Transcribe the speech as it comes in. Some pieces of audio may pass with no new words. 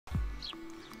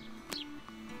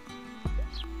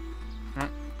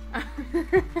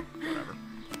Whatever.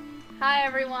 Hi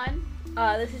everyone.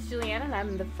 This is Juliana and I'm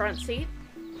in the front seat.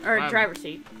 Or driver's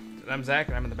seat. I'm Zach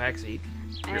and I'm in the back seat.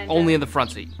 You're And, only in the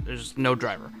front seat. There's no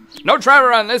driver. No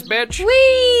driver on this bitch!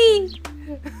 Whee!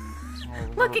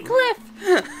 Look at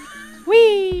Cliff!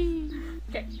 Whee!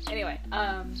 Okay, anyway,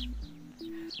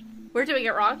 we're doing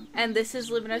it wrong, and this is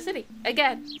Lumino City.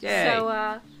 Again. Yay.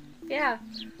 So, yeah.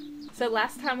 So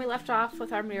last time we left off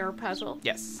with our mirror puzzle.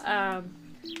 Yes.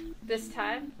 This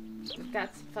time, we've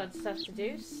got some fun stuff to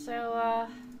do, so,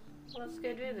 let's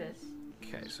go do this.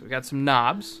 Okay, so we got some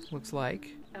knobs, looks like.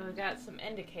 And we've got some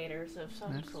indicators of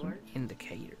some There's some sort.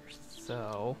 indicators.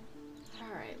 So,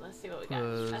 Alright, let's see what we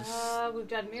got. We've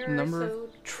done mirrors, number so...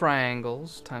 of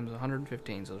triangles times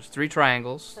 115. So there's 3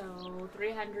 triangles. So,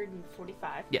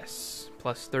 345. Yes.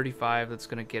 Plus 35, that's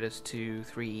going to get us to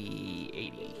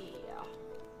 380. Yeah.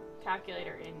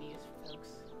 Calculator in use, folks.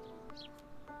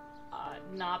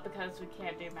 Not because we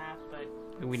can't do math, but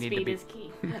We need speed to be... is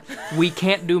key. We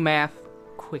can't do math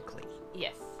quickly.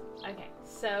 Yes. Okay,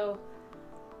 so...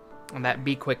 And that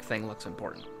be quick thing looks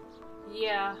important.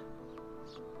 Yeah.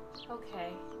 Okay.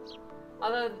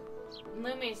 Although,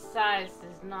 Lumi's size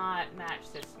does not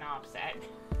match this knob set.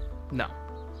 No.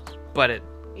 But it...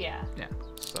 Yeah. Yeah.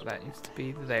 So that needs to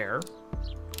be there.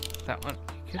 That one...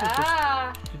 You could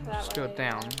have just go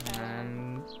down. And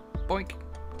then... Boink.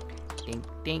 Dink,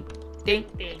 dink,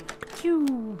 dink. Ding.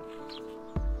 Pew.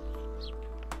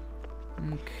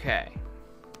 Okay.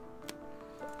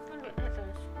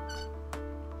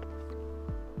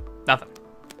 Nothing.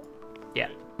 Yeah.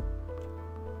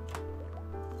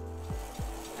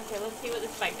 Okay, let's see what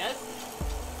this bike does.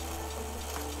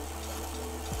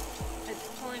 It's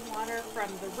pulling water from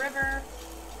the river.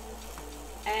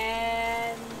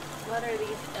 And what are these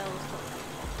Eels for?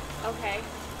 Okay.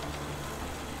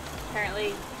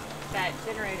 Apparently that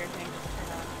generator thing just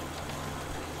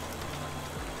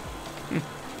turned on.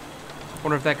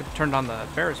 Wonder if that could turn on the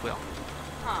Ferris wheel.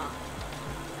 Huh.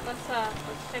 Let's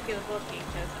check in the bookie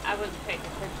because I wasn't paying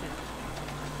attention.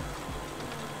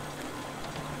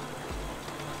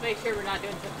 Let's make sure we're not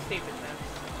doing something stupid though.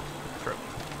 True.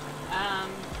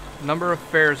 Number of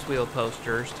Ferris wheel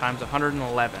posters times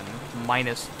 111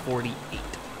 minus 48. Yeah.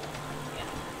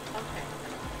 Okay.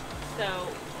 So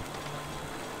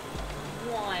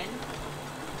 1,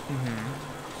 Mm-hmm.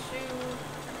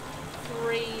 2,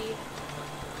 3,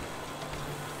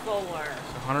 4. So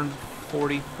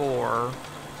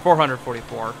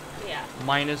 444 Yeah.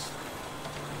 minus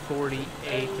 48,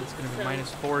 Eight, that's going to be so-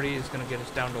 minus 40, is going to get us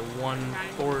down to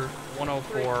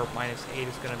 104 minus 8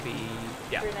 is going to be,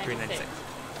 yeah, 396.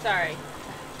 Sorry.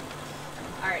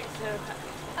 Alright, so...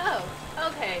 Oh,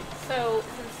 okay. So,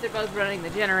 since they're both running the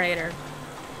generator,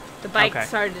 the bike Okay.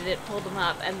 started it, pulled them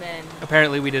up, and then...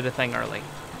 Apparently we did a thing early.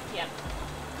 Yep.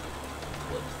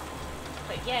 Whoops.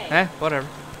 But yay. Whatever.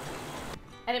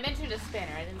 And it mentioned a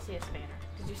spanner. I didn't see a spanner.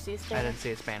 Did you see a I spanner? didn't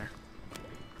see a spanner.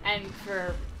 And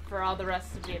for all the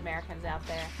rest of the Americans out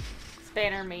there,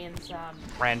 spanner means,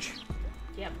 Wrench.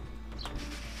 yep.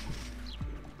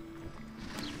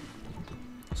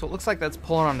 So it looks like that's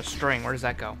pulling on a string. Where does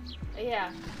that go?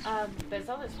 Yeah, but it's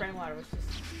all the spraying water, which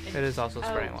is... It is also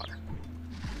spraying Oh. water.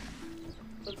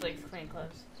 Looks like it's clean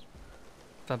clothes.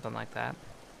 Something like that.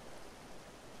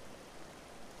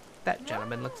 That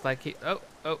gentleman looks like he... Oh,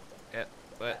 yeah,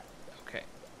 but... Okay.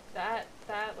 That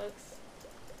looks...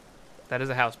 That is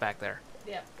a house back there.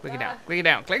 Yep. Click it down. Click it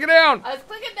down. Click it down! I was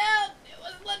clicking down! It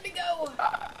wasn't letting me go!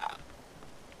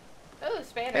 Oh,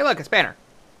 spanner. Hey, look, a spanner.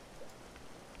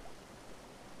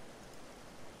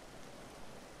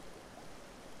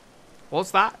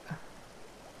 What's that?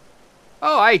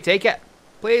 Oh, hey, take it.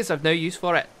 Please, I've no use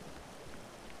for it.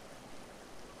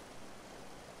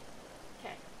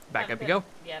 Okay. Back up you go.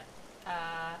 Yep.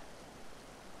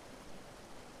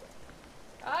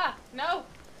 No!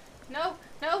 No!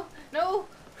 No! No!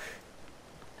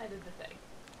 I did the thing.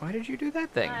 Why did you do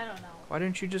that thing? I don't know. Why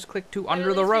didn't you just click to Well, at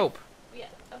under the least we- rope? Yeah,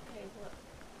 okay, look.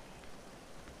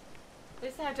 We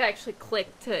just have to actually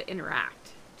click to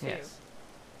interact, too. Yes.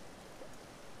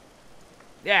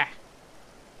 Yeah.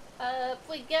 Up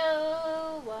we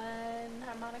go! 1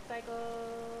 harmonic cycle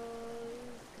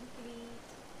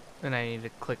complete. And I need to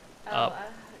click Oh, up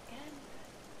again?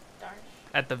 Darn.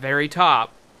 at the very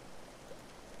top.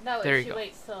 No, There if you she go.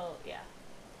 waits till, yeah.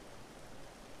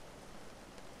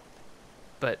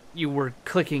 But you were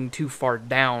clicking too far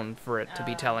down for it to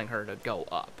be Oh. telling her to go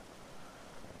up.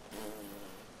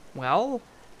 Well,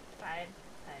 Fine.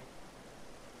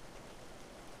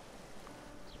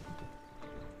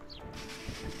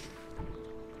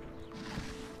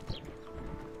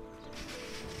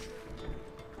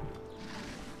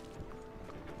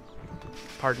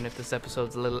 pardon if this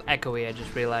episode's a little echoey. I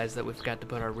just realized that we've got to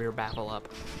put our rear baffle up.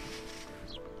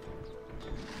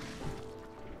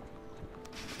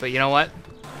 But you know what?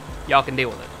 Y'all can deal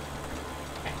with it.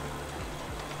 Okay.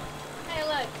 Hey,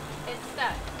 look. It's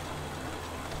stuck.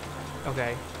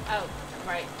 Okay. Oh,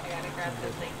 right. I gotta grab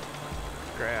this thing.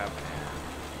 Grab.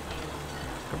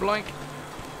 Blank.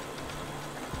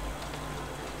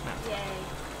 No. Yay.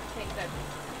 Okay, good.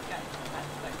 Got that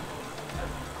stuck.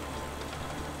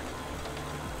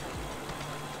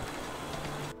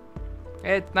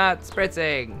 Okay. It's not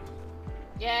spritzing.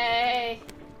 Yay!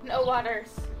 No waters.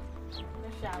 No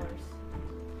showers.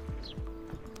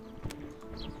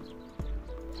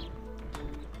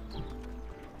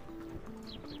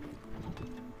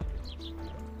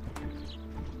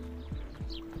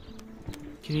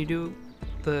 Can you do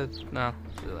the... No,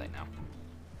 it's too late now.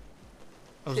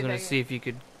 I was going to see if you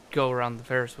could go around the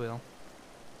Ferris wheel.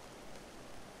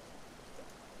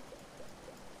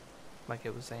 Like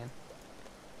it was saying.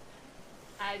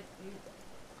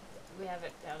 We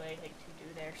haven't found anything to do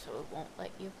there, so it won't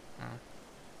let you. Oh.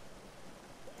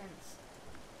 Hence.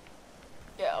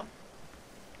 Yeah.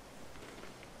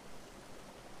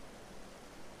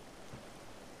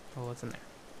 Oh, what's in there?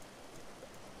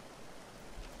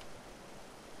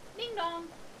 Ding dong.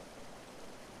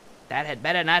 That had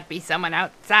better not be someone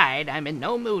outside. I'm in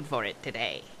no mood for it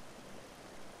today.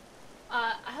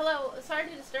 Hello. Sorry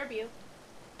to disturb you.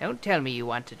 Don't tell me you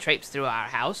want to traipse through our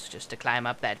house just to climb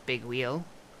up that big wheel.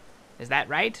 Is that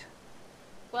right?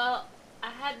 Well,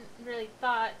 I hadn't really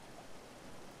thought.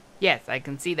 Yes, I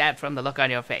can see that from the look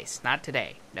on your face. Not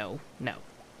today. No, no.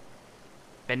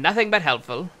 Been nothing but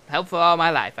helpful. Helpful all my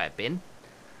life I've been.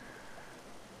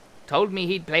 Told me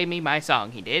he'd play me my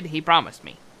song, he did. He promised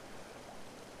me.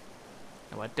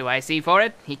 What do I see for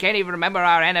it? He can't even remember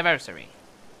our anniversary.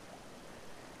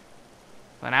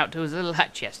 Went out to his little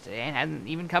hutch yesterday and hasn't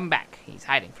even come back. He's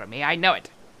hiding from me, I know it.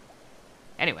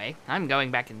 Anyway, I'm going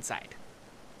back inside.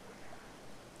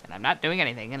 And I'm not doing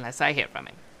anything unless I hear from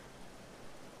him.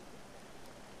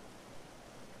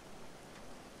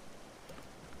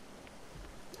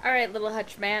 Alright, little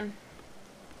hutch man.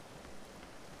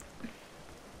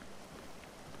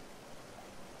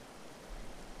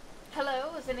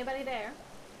 Hello, is anybody there?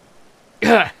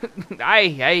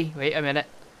 Aye, wait a minute.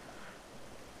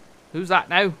 Who's that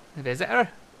now? A visitor?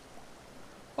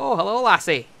 Oh, hello,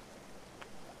 lassie.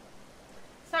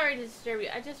 Sorry to disturb you.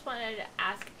 I just wanted to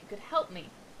ask if you could help me.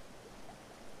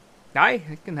 Aye,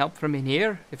 I can help from in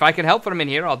here. If I can help from in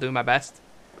here, I'll do my best.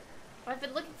 I've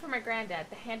been looking for my granddad,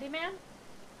 the handyman.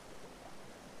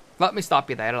 Let me stop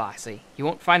you there, lassie. You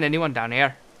won't find anyone down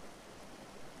here.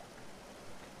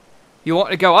 You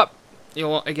want to go up? You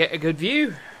want to get a good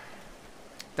view?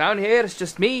 Down here, it's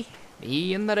just me.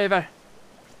 Me and the river.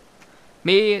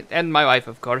 Me and my wife,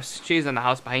 of course. She's in the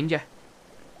house behind you.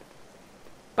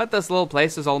 But this little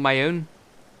place is all my own.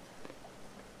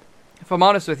 If I'm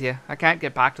honest with you, I can't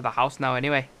get back to the house now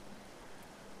anyway.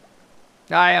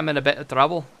 I am in a bit of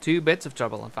trouble. 2 bits of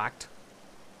trouble, in fact.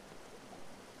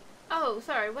 Oh,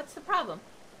 sorry, what's the problem?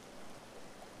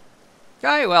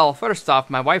 Aye, well, first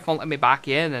off, my wife won't let me back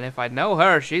in, and if I know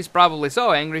her, she's probably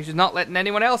so angry she's not letting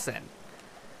anyone else in.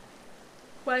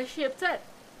 Why is she upset?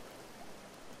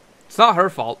 It's not her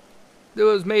fault. It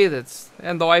was me that's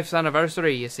in the wife's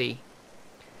anniversary, you see.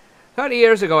 30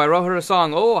 years ago, I wrote her a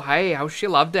song. Oh, hey, how she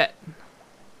loved it.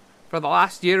 For the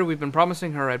last year, we've been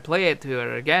promising her I'd play it to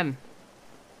her again.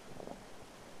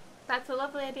 That's a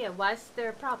lovely idea. Why is there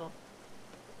a problem?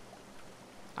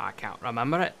 I can't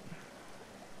remember it.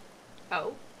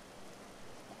 Oh?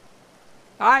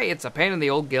 Aye, it's a pain in the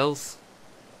old gills.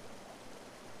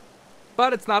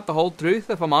 But it's not the whole truth,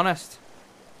 if I'm honest.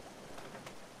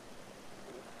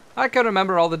 I can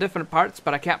remember all the different parts,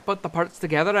 but I can't put the parts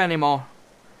together anymore.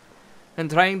 And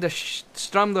trying to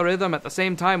strum the rhythm at the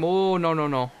same time, oh,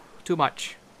 no. Too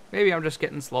much. Maybe I'm just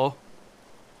getting slow.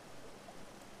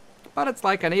 But it's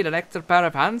like I need an extra pair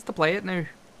of hands to play it now.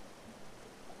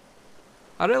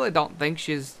 I really don't think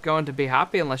she's going to be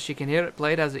happy unless she can hear it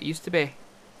played as it used to be.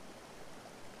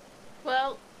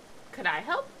 Well, could I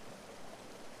help?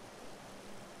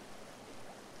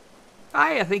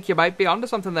 Aye, I think you might be onto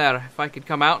something there, if I could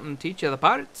come out and teach you the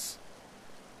parts.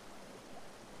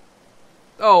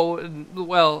 Oh,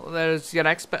 well, there's your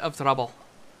next bit of trouble.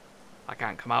 I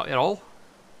can't come out at all.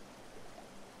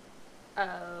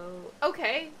 Oh,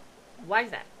 okay.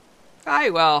 Why's that? Aye,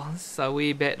 well, it's a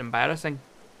wee bit embarrassing.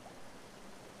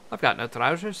 I've got no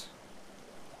trousers.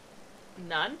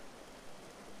 None?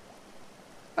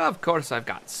 Of course I've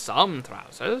got some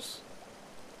trousers.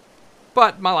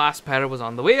 But my last pair was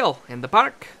on the wheel, in the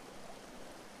park.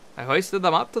 I hoisted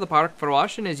them up to the park for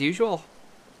washing as usual.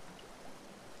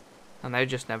 And they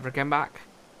just never came back.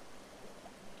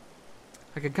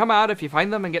 I could come out if you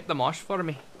find them and get the mosh for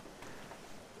me.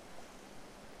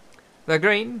 They're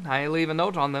green. I leave a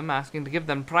note on them asking to give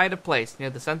them pride of place near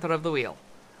the center of the wheel.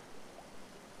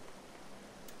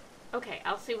 Okay,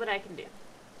 I'll see what I can do.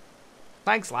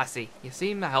 Thanks, lassie. You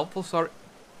seem a helpful sort.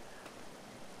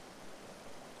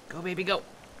 Go, baby, go.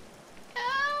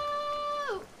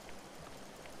 Oh!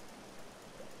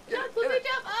 Jump, Bluey,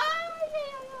 jump!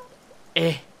 Oh,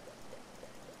 yeah.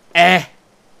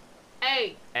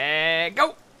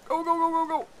 Go. Go, go, go, go,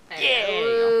 go. Hey. Yeah.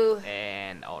 Ooh.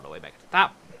 And all the way back to the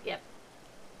top. Yep.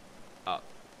 Oh.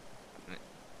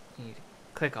 You need to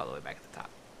click all the way back at the top.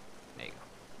 There you go.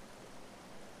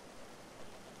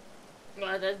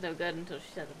 Well, that's no good until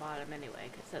she's at the bottom anyway,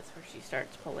 because that's where she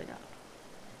starts pulling up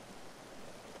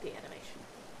the animation.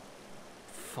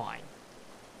 Fine.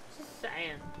 Just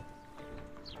saying.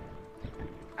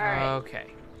 Alright. Okay.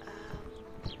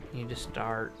 You just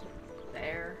start.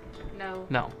 There. No.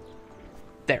 No.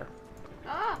 There.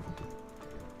 Ah!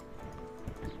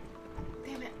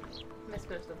 Damn it. Missed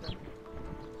most of them.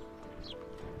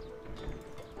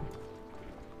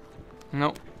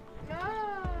 Nope.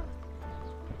 Ah!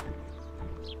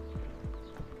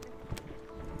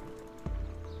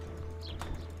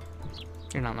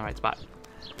 You're not in the right spot.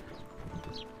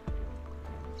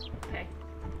 Okay.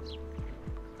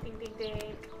 Ding, ding,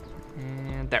 ding.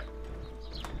 And there.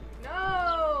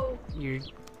 No! You're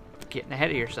getting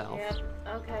ahead of yourself. Yep.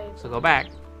 Okay. So go back.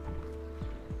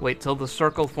 Wait till the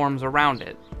circle forms around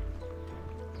it.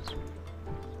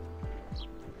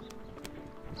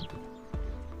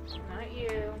 Not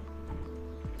you.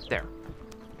 There.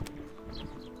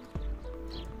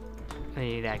 I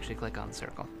need to actually click on the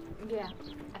circle. Yeah.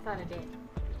 I thought I did.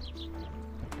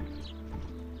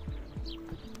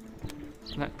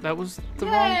 That was the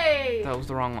Yay! wrong. That was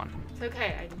the wrong one. It's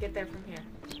okay. I can get there from here.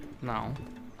 No.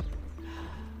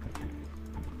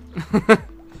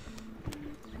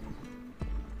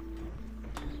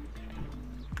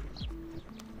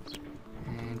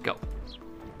 And go.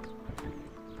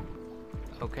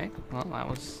 Okay. Well, that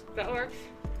was. That works.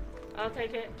 I'll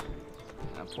take it.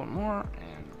 That's one more,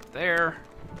 and there.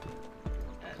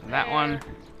 And that There. one.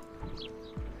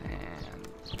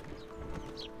 And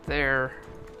there.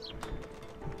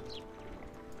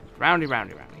 Roundy,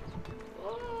 roundy, roundy.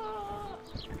 Oh.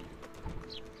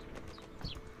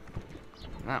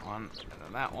 And that one, and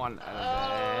then that one, and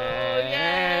Oh,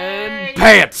 then yay.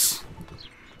 pants!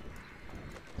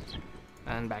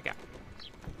 And back out.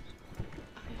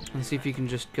 And see if you can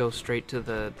just go straight to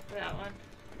the... That one.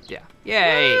 Yeah.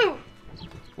 Yay! Woo!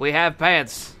 We have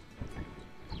pants!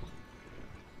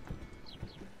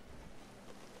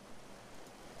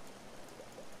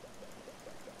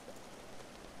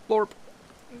 Blorp.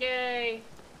 Yay.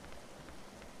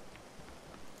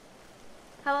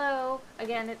 Hello.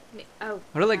 Again, it's me. Oh.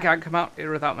 I really crap. can't come out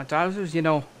here without my trousers, you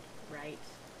know. Right.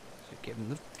 So give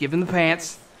him the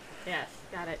pants. Yes,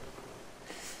 got it.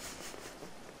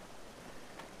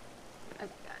 I've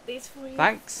got these for you.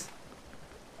 Thanks.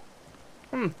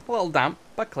 A little damp,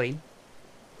 but clean.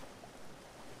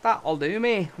 That'll do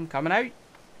me. I'm coming out. Okay.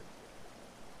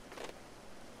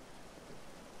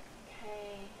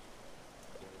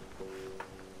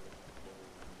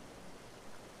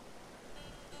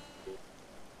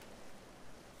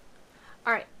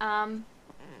 All right.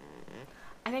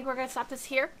 I think we're gonna stop this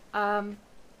here.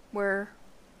 We're.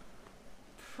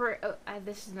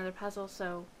 This is another puzzle,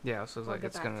 so. Yeah, so it's We'll like get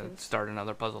it's back gonna to this. start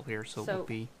another puzzle here, so we'll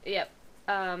be. Yep.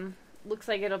 Looks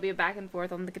like it'll be a back and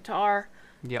forth on the guitar.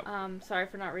 Yep. Sorry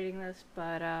for not reading this,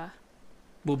 but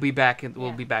We'll be back. We'll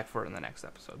yeah. be back for it in the next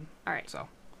episode. all right. So,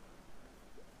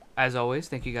 as always,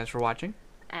 thank you guys for watching.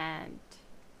 And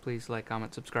Please like,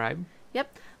 comment, subscribe.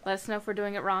 yep, let us know if we're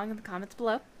doing it wrong in the comments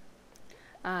below.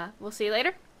 We'll see you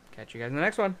later. Catch you guys in the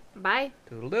next one. Bye.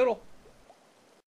 Doodle doodle.